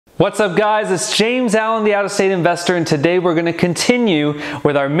What's up guys, it's James Allen, the Out-of-State Investor, and today we're going to continue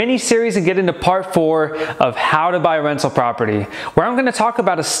with our mini-series and get into part 4 of how to buy a rental property, where I'm going to talk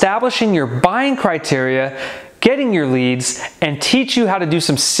about establishing your buying criteria, getting your leads, and teach you how to do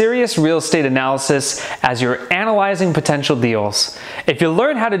some serious real estate analysis as you're analyzing potential deals. If you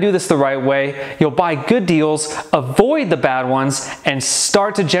learn how to do this the right way, you'll buy good deals, avoid the bad ones, and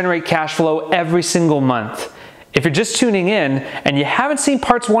start to generate cash flow every single month. If you're just tuning in and you haven't seen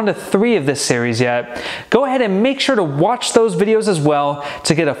parts 1 to 3 of this series yet, go ahead and make sure to watch those videos as well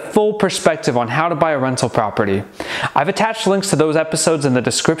to get a full perspective on how to buy a rental property. I've attached links to those episodes in the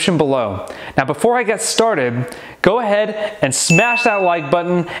description below. Now before I get started, go ahead and smash that like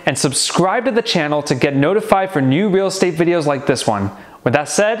button and subscribe to the channel to get notified for new real estate videos like this one. With that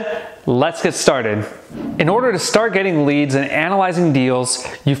said, let's get started. In order to start getting leads and analyzing deals,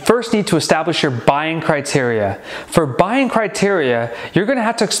 you first need to establish your buying criteria. For buying criteria, you're going to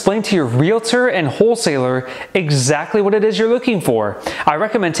have to explain to your realtor and wholesaler exactly what it is you're looking for. I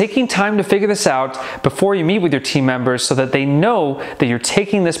recommend taking time to figure this out before you meet with your team members so that they know that you're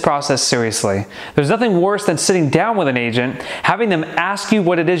taking this process seriously. There's nothing worse than sitting down with an agent, having them ask you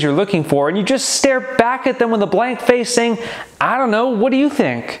what it is you're looking for, and you just stare back at them with a blank face saying, "I don't know, what do you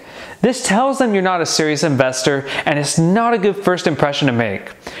think?" This tells them you're not a serious investor, and it's not a good first impression to make.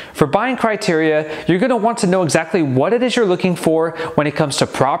 For buying criteria, you're going to want to know exactly what it is you're looking for when it comes to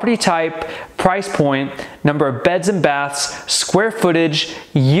property type, price point, number of beds and baths, square footage,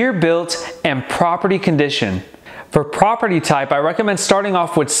 year built, and property condition. For property type, I recommend starting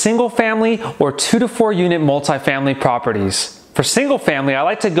off with single family or 2 to 4 unit multifamily properties. For single family, I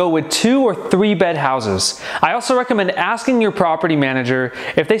like to go with 2 or 3 bed houses. I also recommend asking your property manager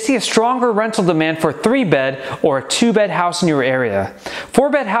if they see a stronger rental demand for a 3-bed or a 2-bed house in your area.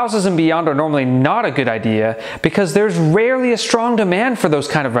 4-bed houses and beyond are normally not a good idea because there's rarely a strong demand for those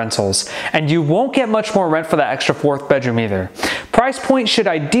kind of rentals, and you won't get much more rent for that extra 4th bedroom either. Price point should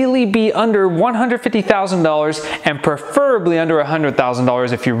ideally be under $150,000 and preferably under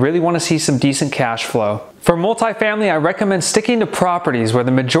 $100,000 if you really want to see some decent cash flow. For multifamily, I recommend sticking to properties where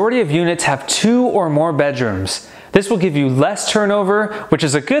the majority of units have 2 or more bedrooms. This will give you less turnover, which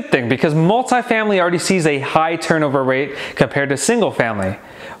is a good thing because multifamily already sees a high turnover rate compared to single family.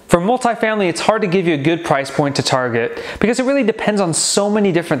 For multifamily, it's hard to give you a good price point to target because it really depends on so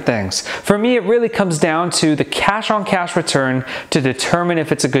many different things. For me, it really comes down to the cash-on-cash return to determine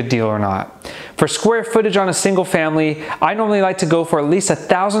if it's a good deal or not. For square footage on a single family, I normally like to go for at least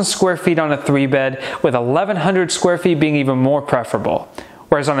 1,000 square feet on a 3-bed, with 1,100 square feet being even more preferable.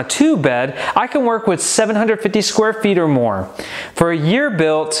 Whereas on a 2-bed, I can work with 750 square feet or more. For a year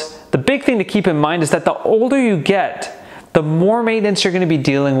built, the big thing to keep in mind is that the older you get, the more maintenance you're going to be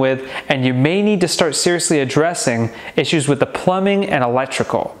dealing with, and you may need to start seriously addressing issues with the plumbing and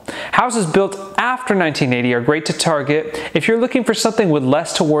electrical. Houses built after 1980 are great to target if you're looking for something with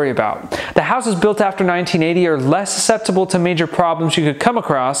less to worry about. The houses built after 1980 are less susceptible to major problems you could come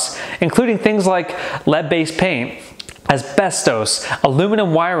across, including things like lead-based paint, asbestos,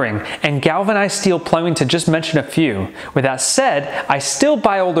 aluminum wiring, and galvanized steel plumbing, to just mention a few. With that said, I still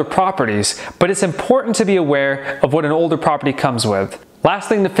buy older properties, but it's important to be aware of what an older property comes with. Last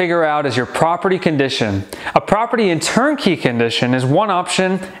thing to figure out is your property condition. A property in turnkey condition is one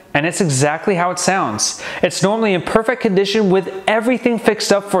option, and it's exactly how it sounds. It's normally in perfect condition with everything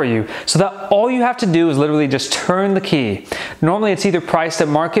fixed up for you, so that all you have to do is literally just turn the key. Normally it's either priced at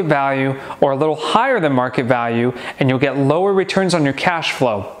market value or a little higher than market value, and you'll get lower returns on your cash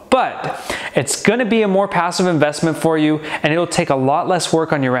flow. But it's going to be a more passive investment for you, and it'll take a lot less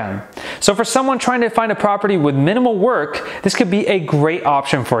work on your end. So for someone trying to find a property with minimal work, this could be a great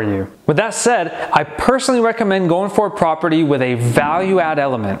option for you. With that said, I personally recommend going for a property with a value-add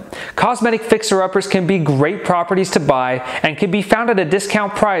element. Cosmetic fixer-uppers can be great properties to buy and can be found at a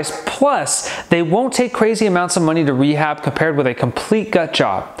discount price. Plus, they won't take crazy amounts of money to rehab compared with a complete gut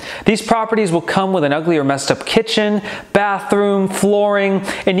job. These properties will come with an ugly or messed up kitchen, bathroom, flooring,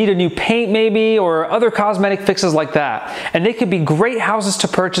 and need a new paint maybe, or other cosmetic fixes like that. And they could be great houses to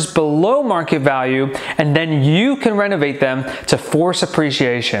purchase below market value, and then you can renovate them to force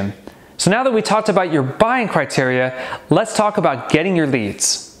appreciation. So now that we talked about your buying criteria, let's talk about getting your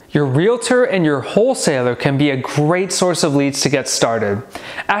leads. Your realtor and your wholesaler can be a great source of leads to get started.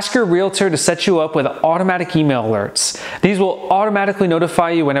 Ask your realtor to set you up with automatic email alerts. These will automatically notify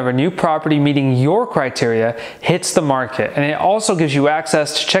you whenever a new property meeting your criteria hits the market, and it also gives you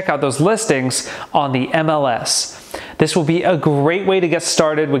access to check out those listings on the MLS. This will be a great way to get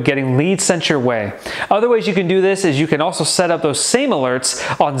started with getting leads sent your way. Other ways you can do this is you can also set up those same alerts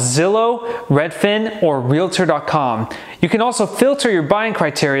on Zillow, Redfin, or Realtor.com. You can also filter your buying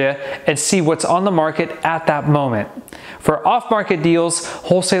criteria and see what's on the market at that moment. For off-market deals,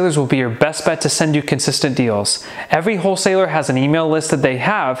 wholesalers will be your best bet to send you consistent deals. Every wholesaler has an email list that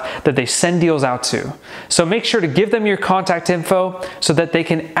they send deals out to. So make sure to give them your contact info so that they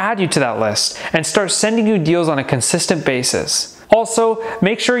can add you to that list and start sending you deals on a consistent basis. Also,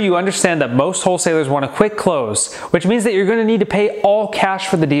 make sure you understand that most wholesalers want a quick close, which means that you're going to need to pay all cash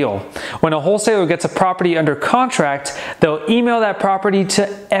for the deal. When a wholesaler gets a property under contract, they'll email that property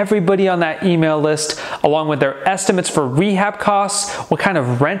to everybody on that email list, along with their estimates for rehab costs, what kind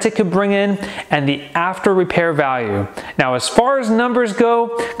of rent it could bring in, and the after repair value. Now, as far as numbers go,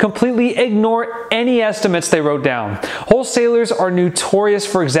 completely ignore any estimates they wrote down. Wholesalers are notorious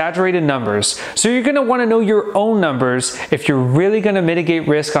for exaggerated numbers, so you're going to want to know your own numbers if you're really going to mitigate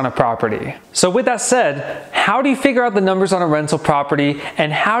risk on a property. So with that said, how do you figure out the numbers on a rental property,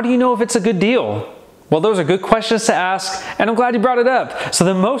 and how do you know if it's a good deal? Well, those are good questions to ask, and I'm glad you brought it up. So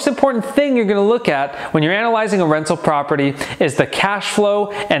the most important thing you're going to look at when you're analyzing a rental property is the cash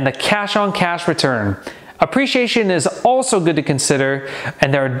flow and the cash-on-cash return. Appreciation is also good to consider,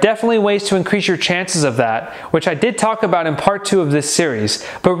 and there are definitely ways to increase your chances of that, which I did talk about in part 2 of this series.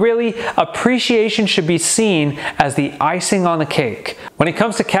 But really, appreciation should be seen as the icing on the cake. When it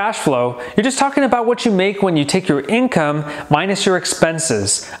comes to cash flow, you're just talking about what you make when you take your income minus your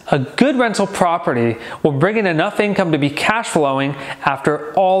expenses. A good rental property will bring in enough income to be cash flowing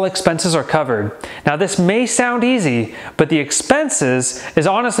after all expenses are covered. Now, this may sound easy, but the expenses is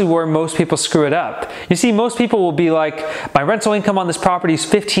honestly where most people screw it up. You see, most people will be like, my rental income on this property is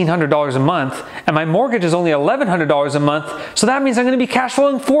 $1,500 a month, and my mortgage is only $1,100 a month, so that means I'm going to be cash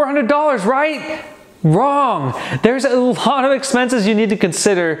flowing $400, right? Wrong. There's a lot of expenses you need to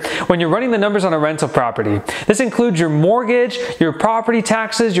consider when you're running the numbers on a rental property. This includes your mortgage, your property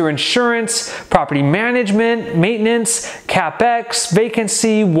taxes, your insurance, property management, maintenance, CapEx,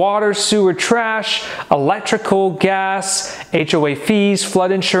 vacancy, water, sewer, trash, electrical, gas, HOA fees,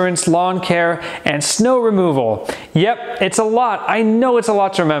 flood insurance, lawn care, and snow removal. Yep, it's a lot. I know it's a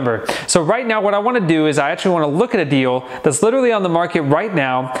lot to remember. So right now what I want to do is I actually want to look at a deal that's literally on the market right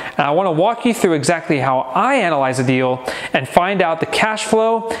now, and I want to walk you through exactly how I analyze a deal and find out the cash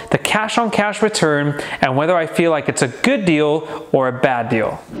flow, the cash-on-cash return, and whether I feel like it's a good deal or a bad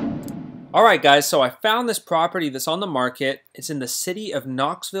deal. All right, guys, so I found this property that's on the market. It's in the city of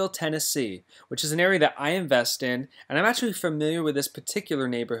Knoxville, Tennessee, which is an area that I invest in, and I'm actually familiar with this particular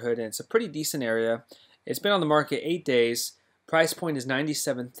neighborhood, and it's a pretty decent area. It's been on the market 8 days. Price point is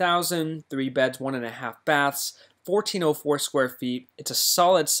 $97,000, 3 beds, 1.5 baths. 1,404 square feet. It's a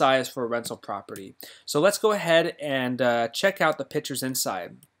solid size for a rental property. So let's go ahead and check out the pictures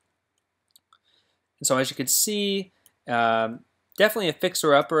inside. And so as you can see, definitely a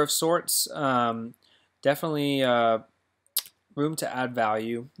fixer-upper of sorts. Definitely room to add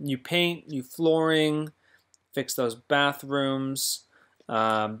value. New paint, new flooring, fix those bathrooms,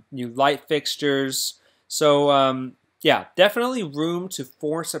 new light fixtures. So yeah, definitely room to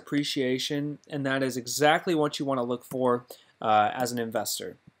force appreciation, and that is exactly what you want to look for as an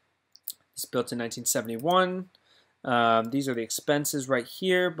investor. It's built in 1971. These are the expenses right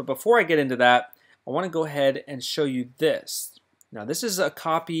here, but before I get into that, I want to go ahead and show you this. Now, this is a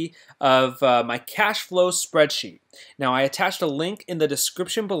copy of my cash flow spreadsheet. Now, I attached a link in the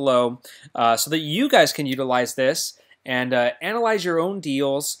description below so that you guys can utilize this and analyze your own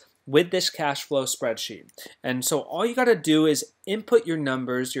deals with this cash flow spreadsheet. And so all you got to do is input your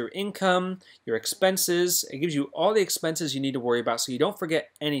numbers, your income, your expenses. It gives you all the expenses you need to worry about so you don't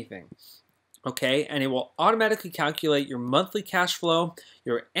forget anything. Okay, and it will automatically calculate your monthly cash flow,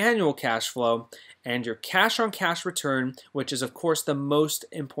 your annual cash flow, and your cash-on-cash return, which is of course the most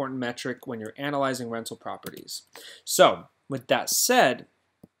important metric when you're analyzing rental properties. So with that said,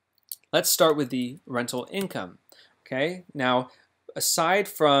 let's start with the rental income. Okay, now aside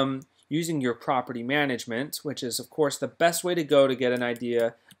from using your property management, which is of course the best way to go to get an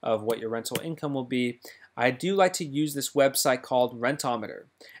idea of what your rental income will be, I do like to use this website called Rentometer.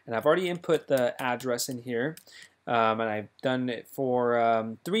 And I've already input the address in here, and I've done it for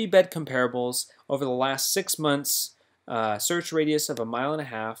 3-bed comparables over the last 6 months, search radius of 1.5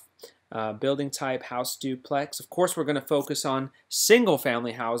 miles, building type, house duplex. Of course, we're going to focus on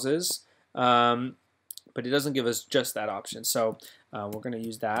single-family houses, but it doesn't give us just that option. So we're going to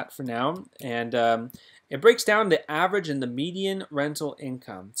use that for now. And it breaks down the average and the median rental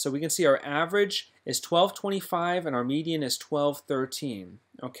income. So we can see our average is $1,225 and our median is $1,213.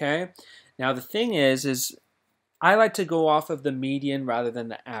 Okay. Now the thing is I like to go off of the median rather than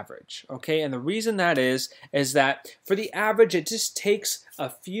the average, okay? And the reason that is that for the average, it just takes a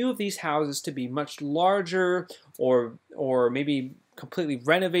few of these houses to be much larger or maybe completely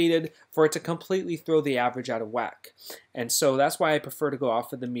renovated for it to completely throw the average out of whack. And so that's why I prefer to go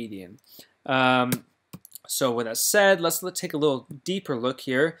off of the median. So with that said, let's take a little deeper look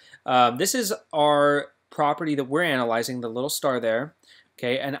here. This is our property that we're analyzing, the little star there,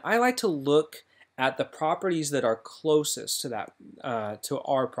 okay? And I like to look at the properties that are closest to that to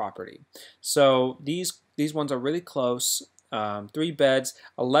our property. So these ones are really close. 3 beds,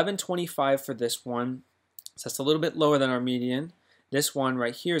 1125 for this one. So that's a little bit lower than our median. This one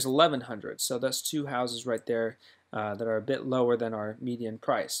right here is 1100. So that's 2 houses right there that are a bit lower than our median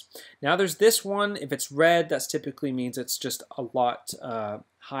price. Now there's this one. If it's red, that typically means it's just a lot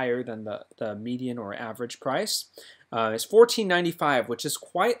higher than the median or average price. It's $14.95, which is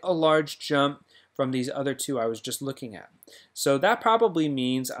quite a large jump from these other 2 I was just looking at. So that probably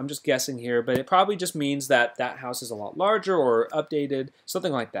means, I'm just guessing here, but it probably just means that that house is a lot larger or updated,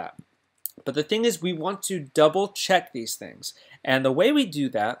 something like that. But the thing is, we want to double check these things. And the way we do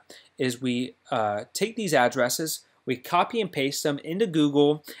that is we take these addresses, we copy and paste them into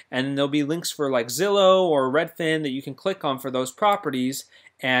Google, and there'll be links for like Zillow or Redfin that you can click on for those properties,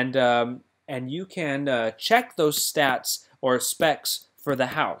 and you can check those stats or specs for the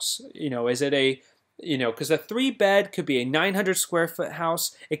house. You know, is it a, you know, because a 3-bed could be a 900 square foot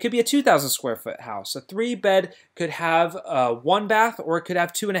house. It could be a 2,000 square foot house. A 3-bed could have 1 bath, or it could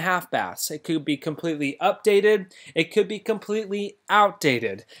have 2.5 baths. It could be completely updated. It could be completely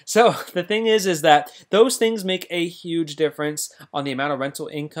outdated. So the thing is that those things make a huge difference on the amount of rental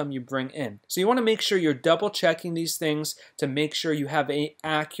income you bring in. So you want to make sure you're double checking these things to make sure you have an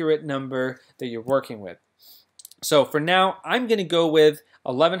accurate number that you're working with. So for now, I'm going to go with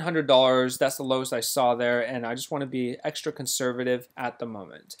 $1,100. That's the lowest I saw there, and I just want to be extra conservative at the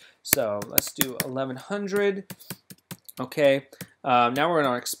moment. So let's do 1,100. Okay, now we're in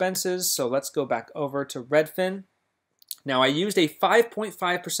our expenses, so let's go back over to Redfin. Now I used a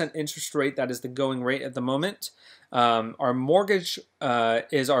 5.5% interest rate. That is the going rate at the moment. Our mortgage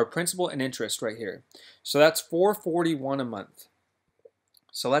is our principal and interest right here. So that's $441 a month.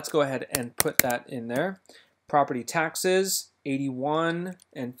 So let's go ahead and put that in there. Property taxes, $81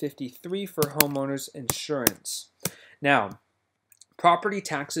 and $53 for homeowners insurance. Now, property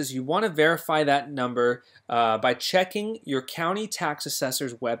taxes, you want to verify that number by checking your county tax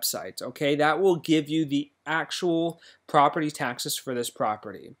assessor's website. Okay, that will give you the actual property taxes for this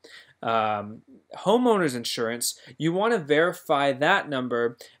property. Homeowners insurance, you want to verify that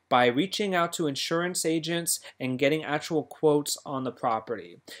number by reaching out to insurance agents and getting actual quotes on the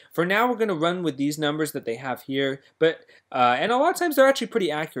property. For now, we're going to run with these numbers that they have here, but and a lot of times they're actually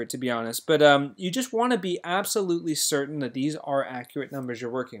pretty accurate, to be honest, but you just want to be absolutely certain that these are accurate numbers you're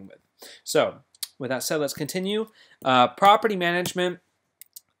working with. So with that said, let's continue. Property management,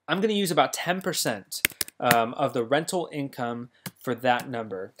 I'm going to use about 10% of the rental income for that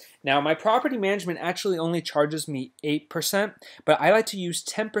number. Now, my property management actually only charges me 8%, but I like to use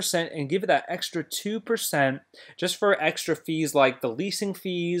 10% and give it that extra 2% just for extra fees like the leasing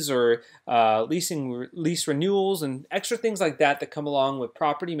fees or lease renewals and extra things like that that come along with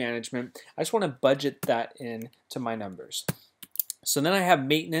property management. I just want to budget that in to my numbers. So then I have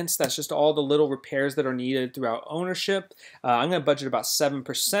maintenance. That's just all the little repairs that are needed throughout ownership. I'm going to budget about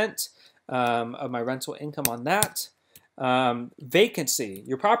 7% of my rental income on that. Vacancy.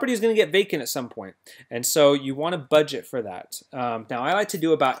 Your property is going to get vacant at some point, and so you want to budget for that. Now, I like to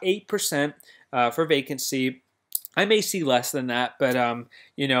do about 8% for vacancy. I may see less than that, but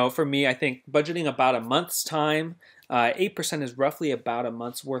you know, for me, I think budgeting about a month's time. 8% is roughly about a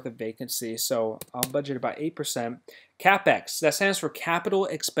month's worth of vacancy, so I'll budget about 8%. CapEx, that stands for capital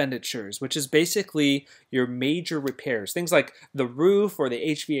expenditures, which is basically your major repairs. Things like the roof or the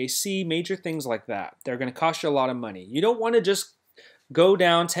HVAC, major things like that. They're going to cost you a lot of money. You don't want to just go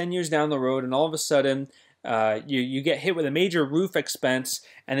down 10 years down the road and all of a sudden you get hit with a major roof expense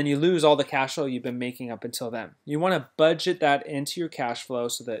and then you lose all the cash flow you've been making up until then. You want to budget that into your cash flow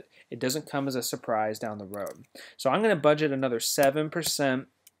so that it doesn't come as a surprise down the road. So I'm going to budget another 7%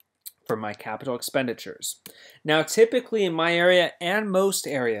 for my capital expenditures. Now, typically in my area and most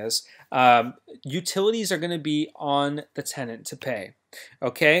areas, utilities are going to be on the tenant to pay.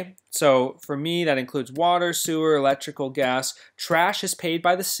 Okay, so for me, that includes water, sewer, electrical, gas. Trash is paid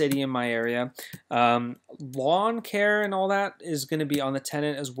by the city in my area. Lawn care and all that is going to be on the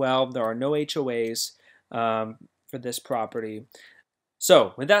tenant as well. There are no HOAs for this property.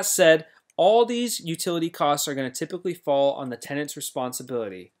 So with that said, all these utility costs are going to typically fall on the tenant's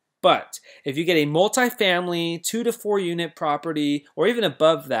responsibility. But if you get a multifamily 2 to 4 unit property or even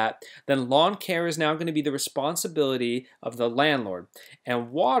above that, then lawn care is now going to be the responsibility of the landlord.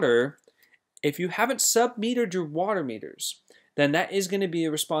 And water, if you haven't sub-metered your water meters, then that is going to be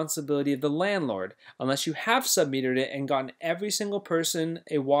a responsibility of the landlord. Unless you have sub-metered it and gotten every single person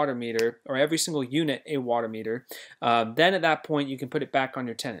a water meter or every single unit a water meter, then at that point you can put it back on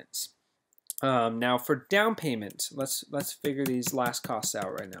your tenants. Now for down payment, let's figure these last costs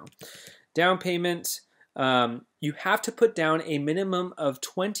out right now. Down payment, you have to put down a minimum of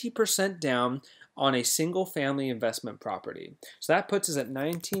 20% down on a single family investment property. So that puts us at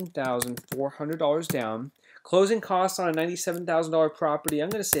 $19,400 down. Closing costs on a $97,000 property, I'm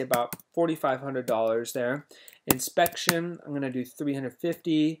going to say about $4,500 there. Inspection, I'm going to do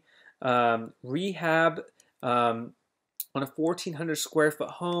 $350. Rehab, on a 1,400 square foot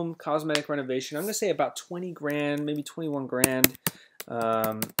home, cosmetic renovation, I'm going to say about 20 grand, maybe 21 grand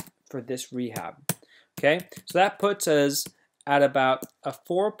for this rehab. Okay, so that puts us at about a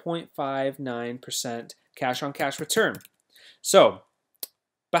 4.59% cash on cash return. So,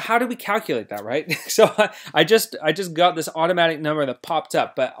 but how do we calculate that, right? So I just got this automatic number that popped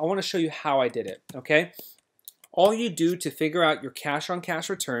up, but I want to show you how I did it, okay? All you do to figure out your cash on cash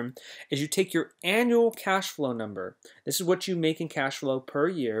return is you take your annual cash flow number. This is what you make in cash flow per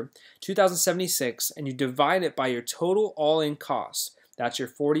year, 2076, and you divide it by your total all-in cost. That's your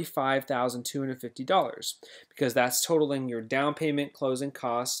 $45,250 because that's totaling your down payment, closing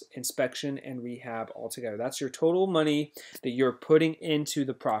costs, inspection, and rehab altogether. That's your total money that you're putting into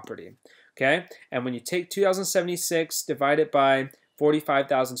the property, okay? And when you take 2076, divide it by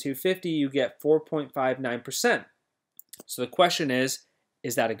 45,250, you get 4.59%. So the question is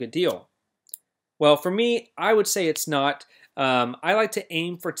that a good deal? Well, for me, I would say it's not. I like to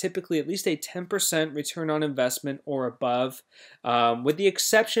aim for typically at least a 10% return on investment or above, with the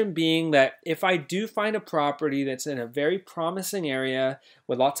exception being that if I do find a property that's in a very promising area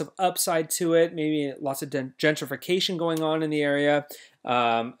with lots of upside to it, maybe lots of gentrification going on in the area,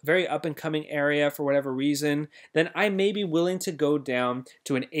 very up-and-coming area for whatever reason, then I may be willing to go down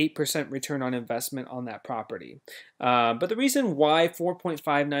to an 8% return on investment on that property. But the reason why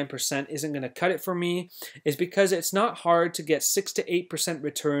 4.59% isn't going to cut it for me is because it's not hard to get 6 to 8%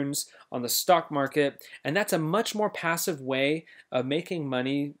 returns on the stock market, and that's a much more passive way of making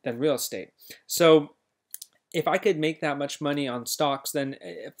money than real estate. So if I could make that much money on stocks, then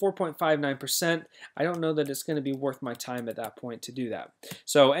 4.59%, I don't know that it's going to be worth my time at that point to do that.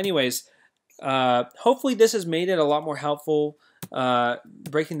 So anyways, hopefully this has made it a lot more helpful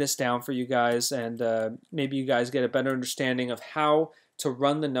breaking this down for you guys, and maybe you guys get a better understanding of how to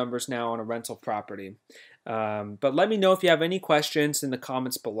run the numbers now on a rental property. But let me know if you have any questions in the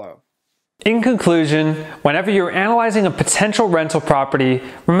comments below. In conclusion, whenever you're analyzing a potential rental property,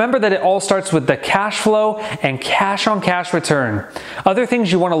 remember that it all starts with the cash flow and cash on cash return. Other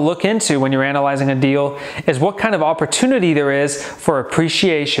things you want to look into when you're analyzing a deal is what kind of opportunity there is for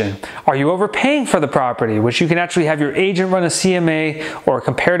appreciation. Are you overpaying for the property, which you can actually have your agent run a CMA or a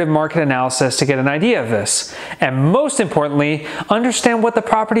comparative market analysis to get an idea of this. And most importantly, understand what the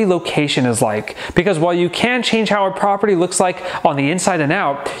property location is like, because while you can change how a property looks like on the inside and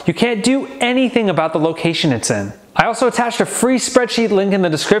out, you can't do anything about the location it's in. I also attached a free spreadsheet link in the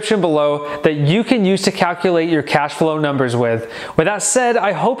description below that you can use to calculate your cash flow numbers with. With that said,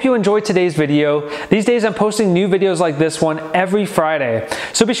 I hope you enjoyed today's video. These days I'm posting new videos like this one every Friday,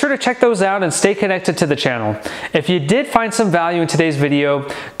 so be sure to check those out and stay connected to the channel. If you did find some value in today's video,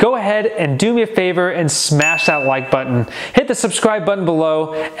 go ahead and do me a favor and smash that like button. Hit the subscribe button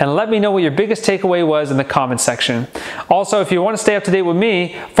below and let me know what your biggest takeaway was in the comments section. Also, if you want to stay up to date with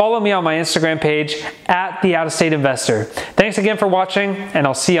me, follow me on my Instagram page @TheOutOfStateInvestor. Thanks again for watching, and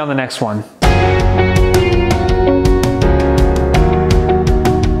I'll see you on the next one.